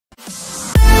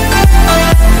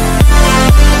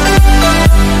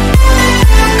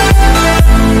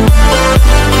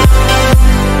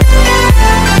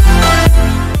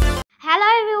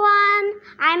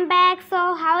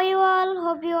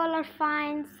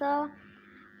So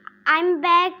I'm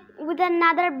back with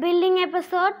another building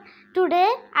episode. Today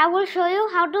I will show you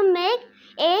how to make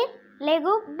a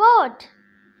Lego boat.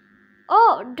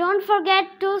 Oh, don't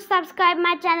forget to subscribe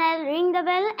my channel, ring the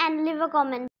bell and leave a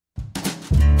comment.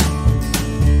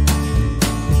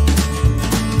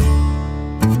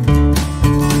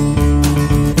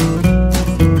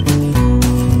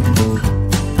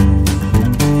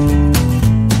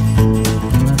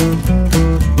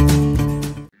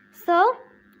 So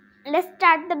let's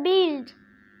start the build.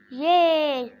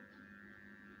 Yay!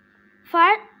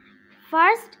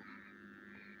 First,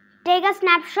 take a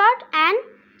snapshot and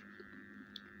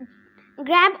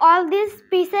grab all these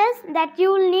pieces that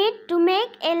you will need to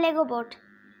make a Lego boat.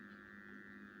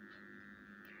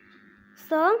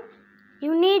 So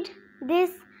you need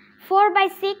this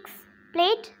 4x6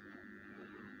 plate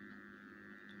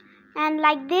and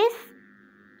like this.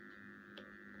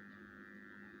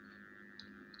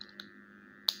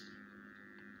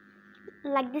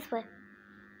 Like this way.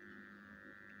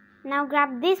 Now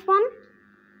grab this one.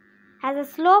 Has a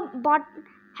slope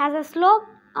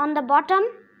on the bottom.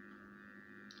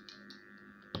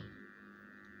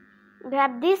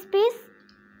 Grab this piece.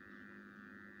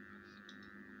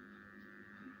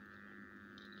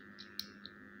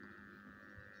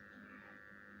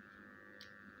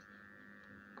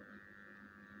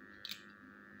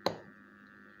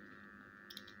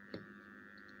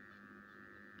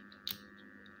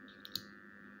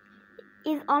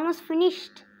 Is almost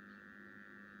finished.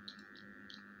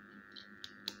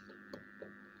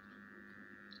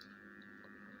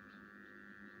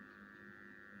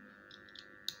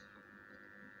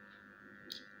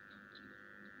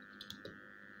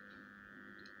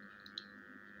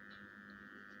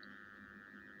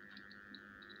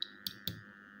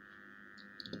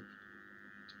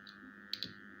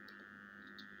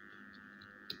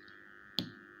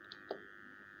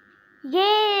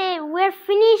 Yay! We're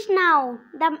finished now,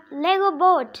 the Lego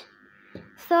boat.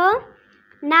 So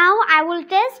now I will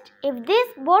test if this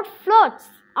boat floats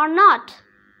or not.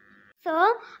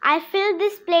 So I fill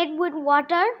this plate with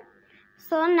water.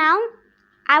 So now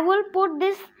I will put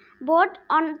this boat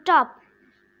on top.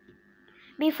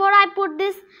 Before I put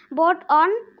this boat on,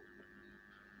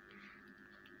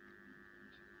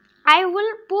 I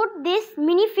will put this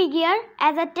minifigure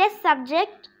as a test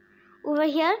subject over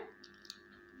here.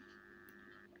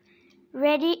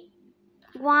 Ready?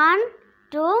 1,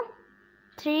 2,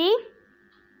 3.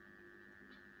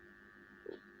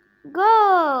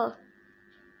 Go!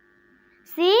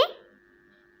 See?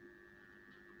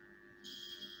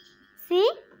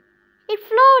 See? It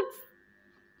floats!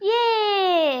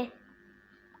 Yay!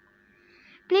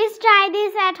 Please try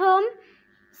this at home.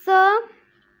 So,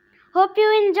 hope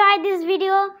you enjoyed this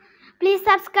video. Please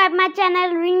subscribe my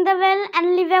channel, ring the bell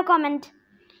and leave a comment.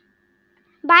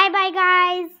 Bye bye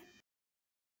guys.